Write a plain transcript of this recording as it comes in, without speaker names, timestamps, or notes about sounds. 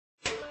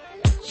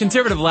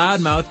Conservative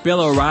loudmouth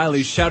Bill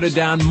O'Reilly shouted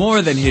down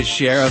more than his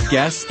share of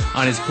guests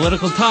on his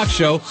political talk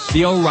show,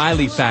 The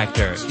O'Reilly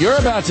Factor. You're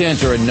about to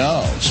enter a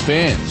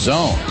no-spin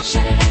zone.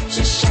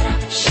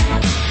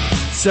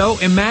 So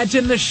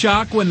imagine the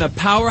shock when the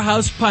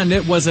powerhouse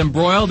pundit was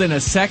embroiled in a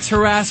sex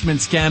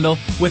harassment scandal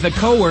with a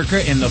coworker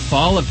in the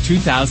fall of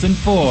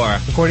 2004.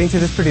 According to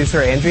this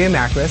producer, Andrea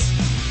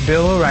Mackris,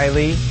 Bill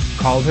O'Reilly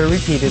called her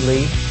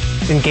repeatedly,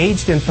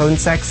 engaged in phone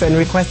sex, and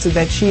requested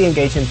that she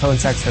engage in phone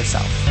sex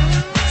herself.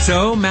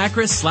 So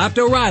Mackris slapped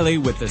O'Reilly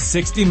with a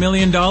 $60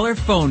 million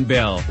phone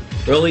bill.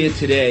 Earlier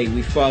today,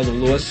 we filed a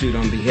lawsuit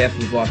on behalf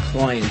of our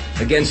client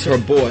against her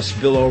boss,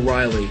 Bill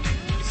O'Reilly,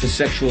 for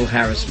sexual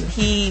harassment.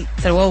 He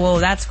said, whoa,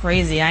 that's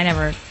crazy. I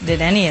never did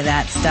any of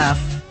that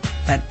stuff.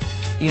 But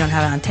you don't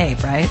have it on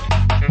tape, right?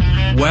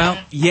 Well,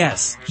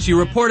 yes, she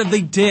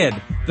reportedly did.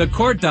 The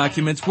court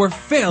documents were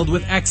filled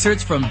with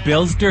excerpts from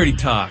Bill's dirty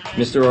talk.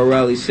 Mr.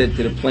 O'Reilly said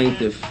to the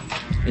plaintiff,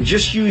 and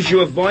just use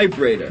your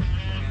vibrator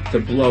to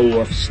blow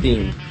off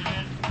steam.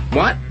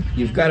 What?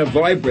 You've got a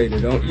vibrator,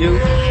 don't you?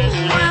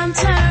 I'm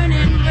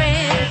turning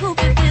red. Who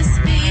could this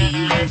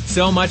be?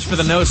 So much for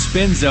the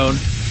no-spin zone.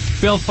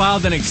 Bill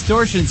filed an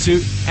extortion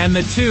suit, and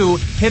the two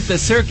hit the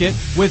circuit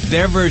with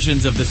their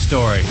versions of the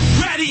story.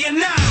 Ready or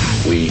not?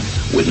 We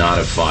would not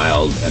have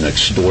filed an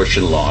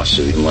extortion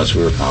lawsuit unless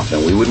we were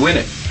confident we would win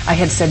it. I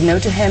had said no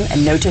to him,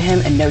 and no to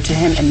him, and no to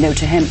him, and no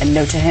to him, and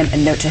no to him,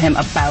 and no to him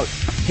about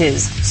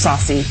his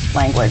saucy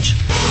language.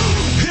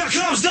 Here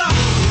comes the...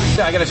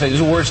 I gotta say, this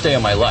is the worst day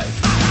of my life.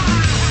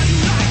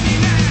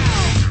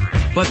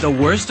 But the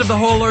worst of the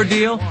whole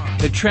ordeal?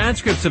 The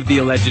transcripts of the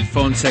alleged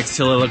phone sex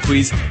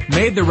soliloquies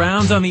made the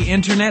rounds on the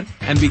internet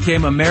and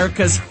became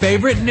America's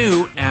favorite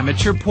new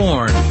amateur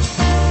porn.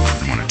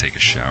 I want to take a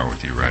shower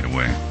with you right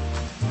away.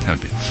 That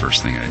would be the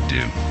first thing I'd do.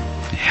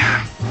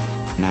 Yeah.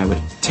 And I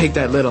would take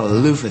that little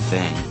loofah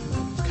thing,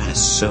 kind of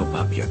soap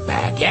up your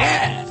back.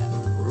 Yeah!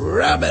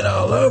 Rub it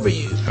all over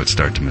you. I would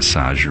start to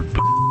massage your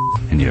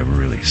and you have a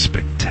really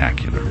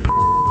spectacular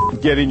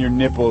Getting your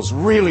nipples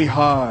really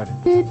hard.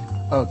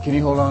 Oh, can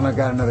you hold on? I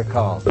got another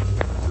call.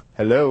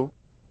 Hello?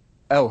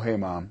 Oh, hey,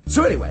 Mom.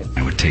 So anyway.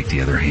 I would take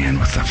the other hand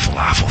with the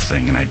falafel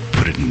thing and I'd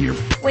put it in your...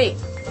 Wait,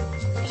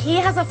 he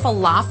has a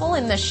falafel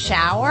in the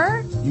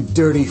shower? You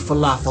dirty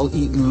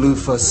falafel-eating,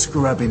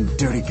 loofah-scrubbing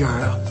dirty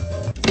girl.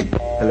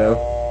 Hello?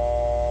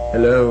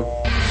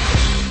 Hello?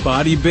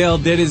 Body Bill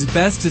did his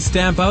best to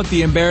stamp out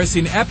the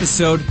embarrassing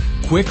episode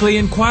quickly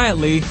and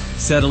quietly,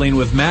 settling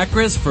with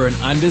Mackris for an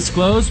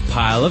undisclosed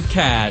pile of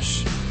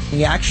cash.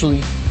 He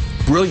actually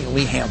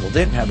brilliantly handled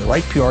it and had the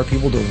right PR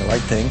people doing the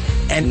right thing,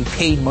 and he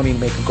paid money to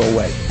make it go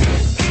away.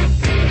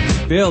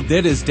 Bill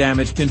did his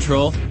damage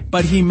control,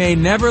 but he may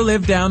never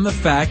live down the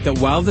fact that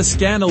while the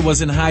scandal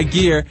was in high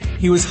gear,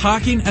 he was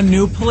hawking a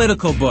new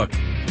political book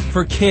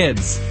for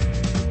kids.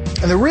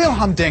 And the real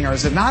humdinger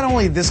is that not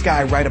only did this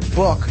guy write a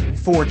book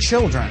for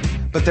children,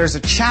 but there's a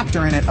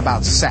chapter in it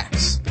about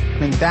sex. I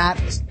mean, that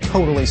is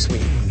totally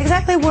sweet.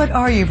 Exactly what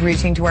are you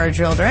preaching to our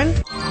children?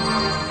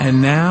 And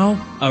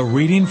now, a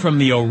reading from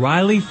the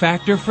O'Reilly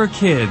Factor for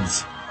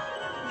Kids.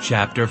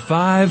 Chapter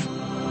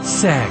 5,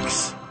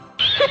 Sex.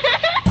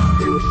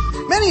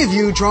 Many of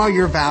you draw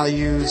your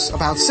values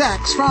about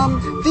sex from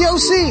the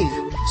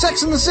OC,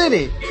 Sex and the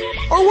City,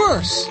 or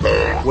worse.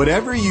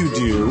 Whatever you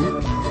do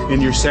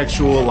in your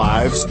sexual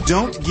lives,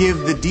 don't give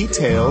the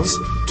details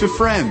to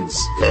friends.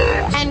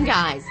 And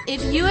guys,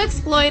 if you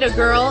exploit a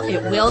girl,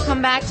 it will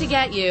come back to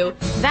get you.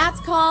 That's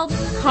called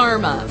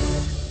karma.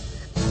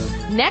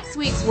 Next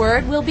week's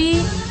word will be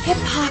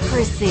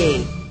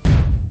hypocrisy.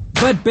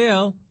 But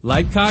Bill,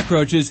 like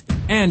cockroaches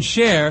and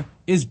Cher,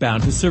 is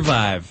bound to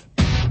survive.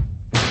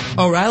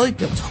 O'Reilly,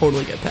 you'll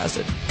totally get past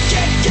it.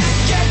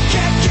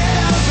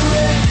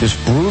 This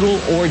brutal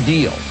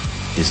ordeal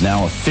is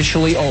now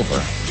officially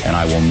over, and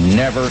I will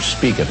never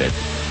speak of it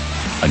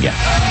again.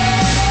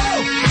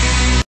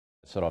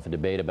 Set off a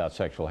debate about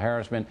sexual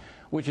harassment,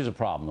 which is a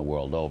problem the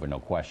world over, no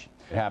question.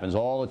 It happens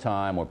all the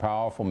time where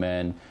powerful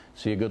men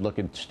see a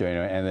good-looking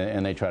stranger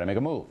and they try to make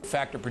a move.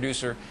 Factor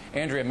producer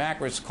Andrea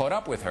Mackris caught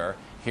up with her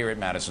here at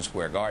Madison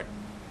Square Garden.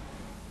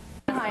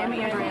 Hi, I'm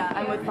Andrea.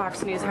 I'm with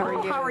Fox News. How are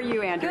you? How are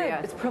you, Andrea?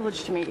 Good. It's a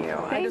privilege to meet you.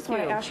 I just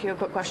want to ask you a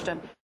quick question.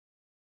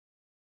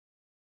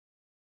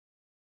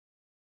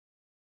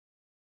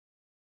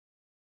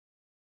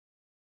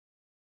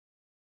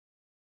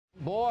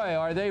 Boy,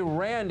 are they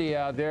randy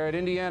out there at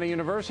Indiana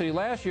University.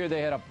 Last year,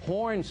 they had a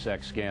porn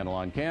sex scandal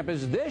on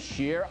campus. This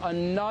year,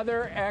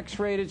 another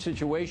X-rated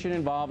situation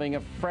involving a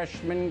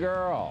freshman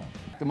girl.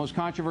 The most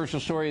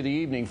controversial story of the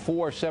evening,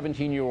 4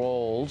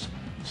 17-year-olds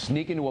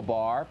sneak into a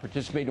bar,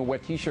 participate in a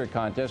wet T-shirt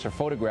contest, are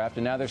photographed,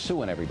 and now they're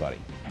suing everybody.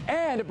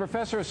 And a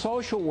professor of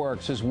social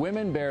work says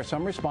women bear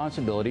some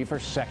responsibility for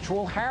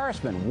sexual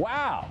harassment.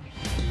 Wow!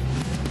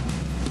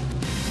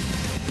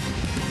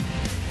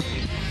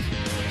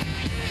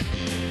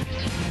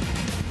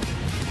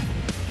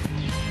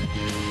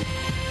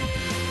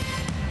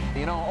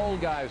 You know, old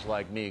guys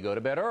like me go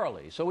to bed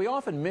early, so we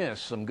often miss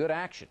some good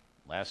action.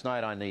 Last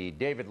night on the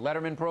David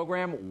Letterman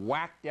program,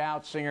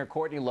 whacked-out singer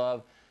Courtney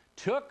Love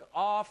took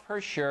off her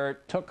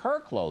shirt, took her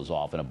clothes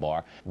off in a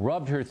bar,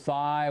 rubbed her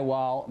thigh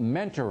while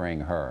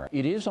mentoring her.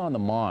 It is on the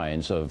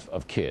minds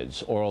of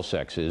kids. Oral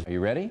sex is. Are you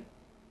ready?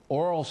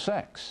 Oral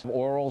sex.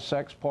 Oral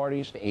sex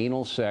parties,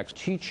 anal sex,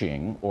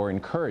 teaching or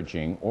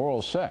encouraging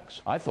oral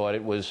sex. I thought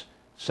it was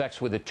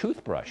sex with a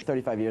toothbrush.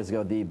 35 years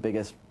ago, the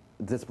biggest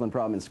discipline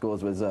problem in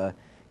schools was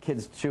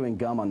kids chewing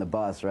gum on the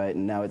bus, right?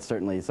 And now it's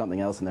certainly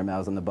something else in their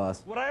mouths on the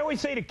bus. What I always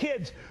say to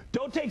kids,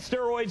 don't take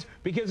steroids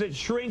because it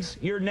shrinks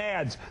your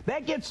nads.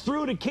 That gets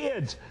through to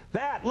kids,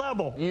 that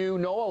level. You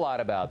know a lot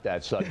about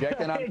that subject,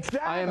 and exactly.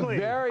 I am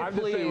very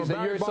pleased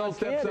that you're so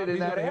candid in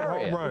that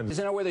area.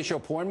 Isn't that where they show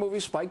porn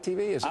movies, Spike TV?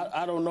 Is it?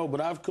 I don't know,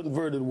 but I've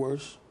converted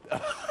worse.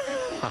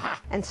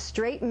 And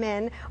straight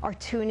men are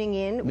tuning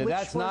in. Now,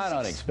 that's not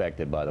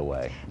unexpected, by the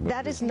way.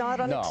 That is not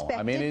unexpected. No,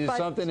 I mean, it is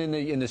something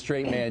in the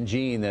straight man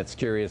gene that's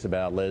curious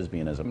about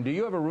lesbianism. Do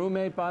you have a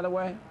roommate, by the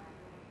way?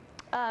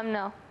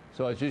 No.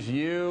 So it's just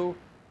you,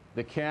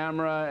 the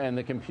camera, and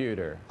the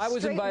computer. I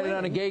was invited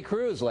on a gay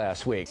cruise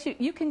last week.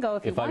 You can go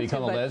if you want to. If I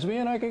become a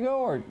lesbian, I could go,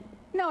 or?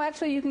 No,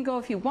 actually, you can go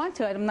if you want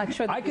to. I'm not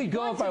sure that I could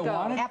go if I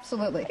wanted.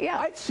 Absolutely. Yeah.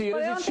 I'd see it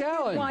as a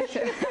challenge.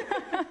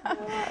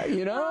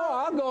 You know,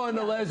 I'll go on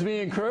the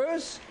lesbian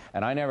cruise.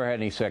 And I never had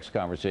any sex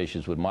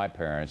conversations with my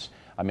parents.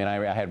 I mean,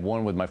 I had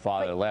one with my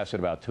father that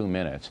lasted about 2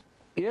 minutes.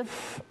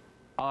 If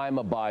I'm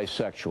a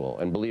bisexual,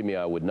 and believe me,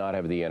 I would not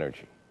have the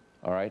energy,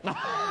 all right?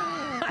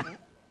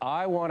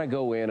 I want to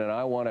go in and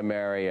I want to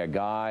marry a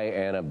guy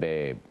and a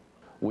babe.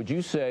 Would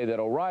you say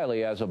that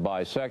O'Reilly, as a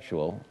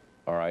bisexual,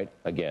 all right,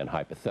 again,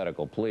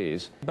 hypothetical,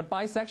 please. But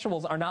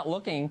bisexuals are not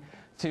looking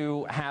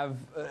to have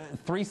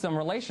threesome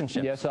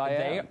relationships. Yes, I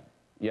am.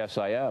 Yes,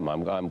 I am.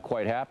 I'm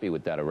quite happy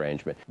with that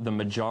arrangement. The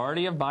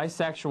majority of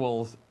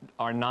bisexuals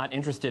are not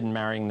interested in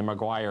marrying the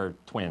McGuire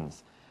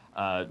twins.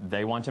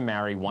 They want to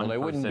marry one person.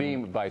 Well, they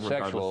wouldn't be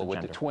bisexual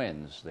with the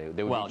twins. They would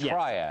be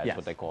triads,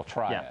 what they call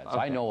triads. Yeah, okay.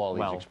 I know all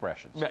these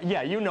expressions.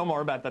 Yeah, you know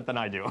more about that than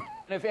I do.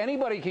 If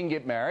anybody can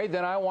get married,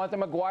 then I want the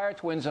McGuire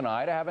twins and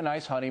I to have a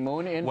nice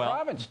honeymoon in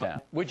Provincetown.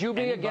 Would you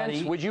be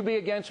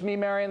against me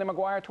marrying the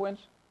McGuire twins?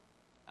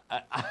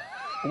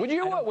 Would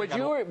you?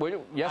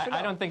 Yes or no?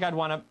 I don't think I'd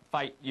want to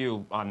fight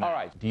you on that. All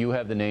right. Do you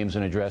have the names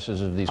and addresses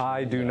of these?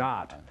 I do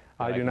not.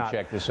 I do not.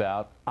 Check this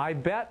out. I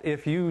bet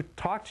if you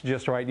talked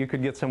just right, you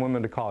could get some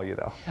women to call you,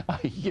 though.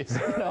 Yes,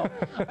 no.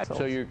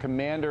 So your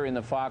commander in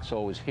the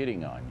foxhole was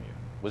hitting on you.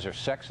 Was there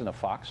sex in the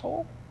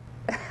foxhole?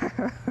 You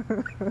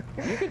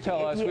can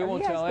tell us. We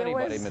won't tell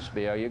anybody, Miss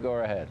Bio. You go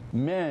ahead.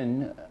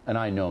 Men, and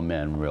I know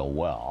men real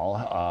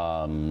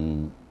well,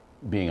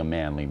 being a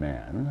manly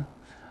man,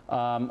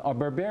 are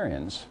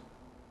barbarians.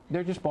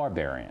 They're just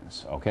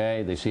barbarians,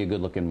 okay? They see a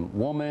good-looking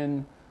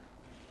woman.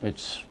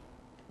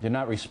 They're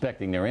not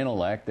respecting their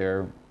intellect.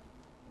 I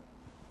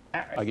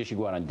guess you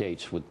go out on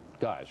dates with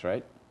guys,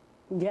 right?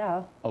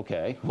 Yeah.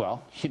 Okay.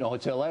 Well, you know,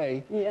 it's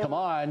L.A. Yeah. Come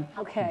on.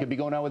 Okay. You could be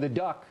going out with a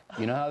duck.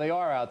 You know how they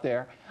are out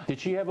there. Did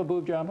she have a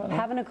boob job on her?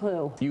 Haven't a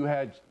clue. You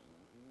had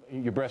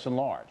your breasts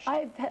enlarged.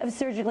 I've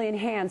surgically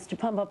enhanced to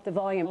pump up the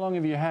volume. How long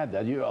have you had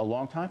that? A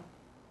long time?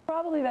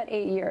 Probably about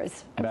 8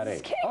 years. About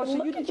 8. Oh, so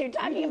look at you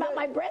talking about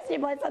my breast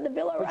implants on the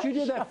Bill O'Reilly But you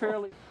did that show.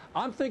 fairly.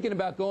 I'm thinking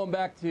about going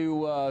back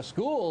to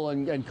school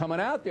and coming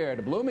out there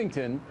to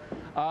Bloomington.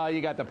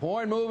 You got the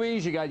porn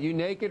movies. You got you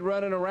naked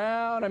running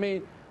around. I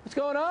mean, what's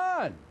going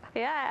on?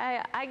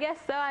 Yeah, I guess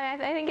so. I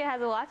think it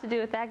has a lot to do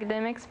with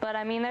academics, but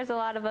I mean, there's a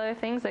lot of other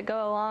things that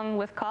go along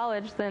with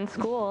college than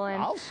school.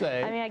 And I'll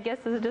say. I mean, I guess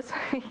it's just,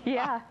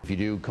 yeah. If you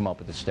do come up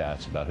with the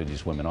stats about who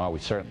these women are, we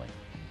certainly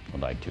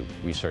would like to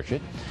research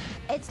it.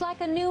 It's like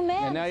a new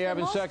man. And now you're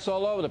having sex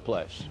all over the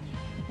place.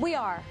 We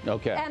are.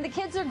 Okay. And the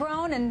kids are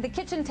grown, and the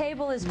kitchen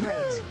table is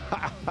great.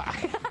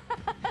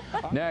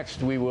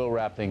 Next, we will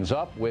wrap things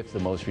up with the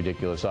most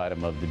ridiculous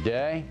item of the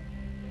day,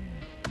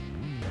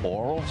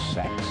 oral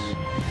sex.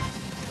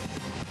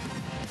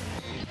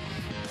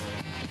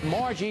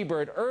 Marge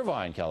Ebert,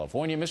 Irvine,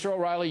 California. Mr.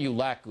 O'Reilly, you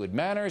lack good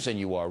manners and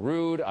you are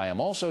rude. I am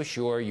also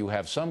sure you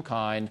have some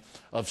kind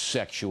of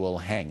sexual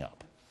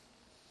hang-up.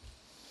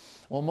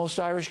 Well, most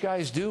Irish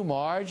guys do,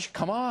 Marge.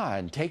 Come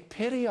on, take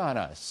pity on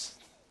us.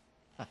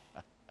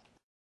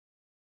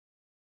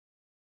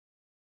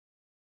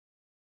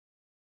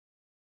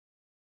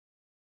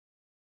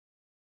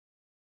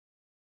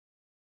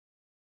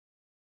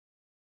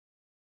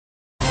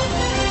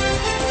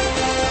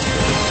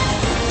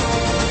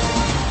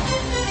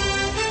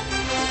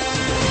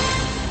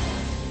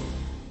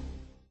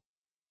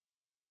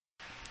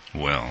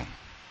 Well,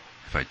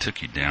 if I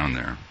took you down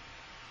there,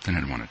 then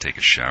I'd want to take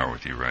a shower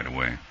with you right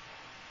away.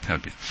 That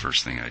would be the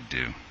first thing I'd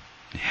do.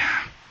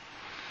 Yeah.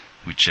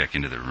 We'd check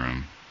into the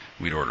room.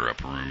 We'd order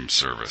up room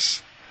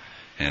service.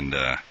 And,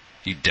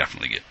 you'd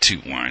definitely get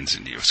 2 wines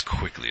into you as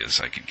quickly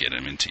as I could get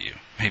them into you.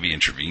 Maybe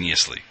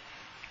intravenously.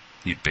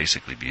 You'd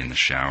basically be in the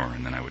shower,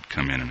 and then I would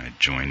come in and I'd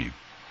join you.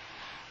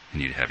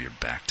 And you'd have your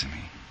back to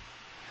me.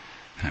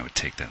 And I would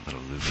take that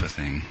little loofah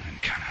thing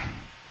and kind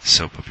of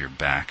soap up your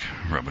back,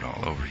 rub it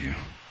all over you,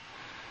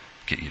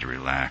 get you to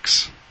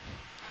relax.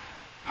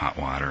 Hot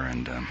water,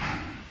 and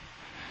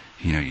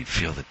You know, you'd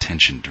feel the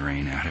tension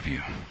drain out of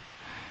you,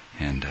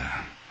 and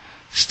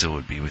still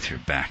would be with your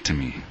back to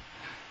me.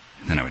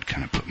 And then I would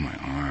kind of put my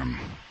arm.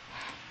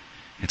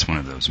 It's one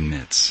of those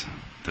mitts,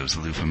 those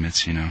loofah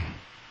mitts, you know.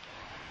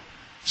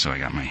 So I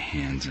got my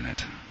hands in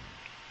it,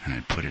 and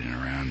I'd put it in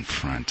around in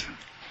front,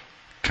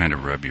 kind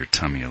of rub your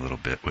tummy a little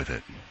bit with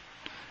it,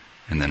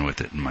 and then with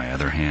it in my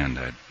other hand,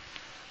 I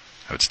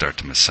would start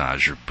to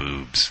massage your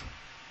boobs.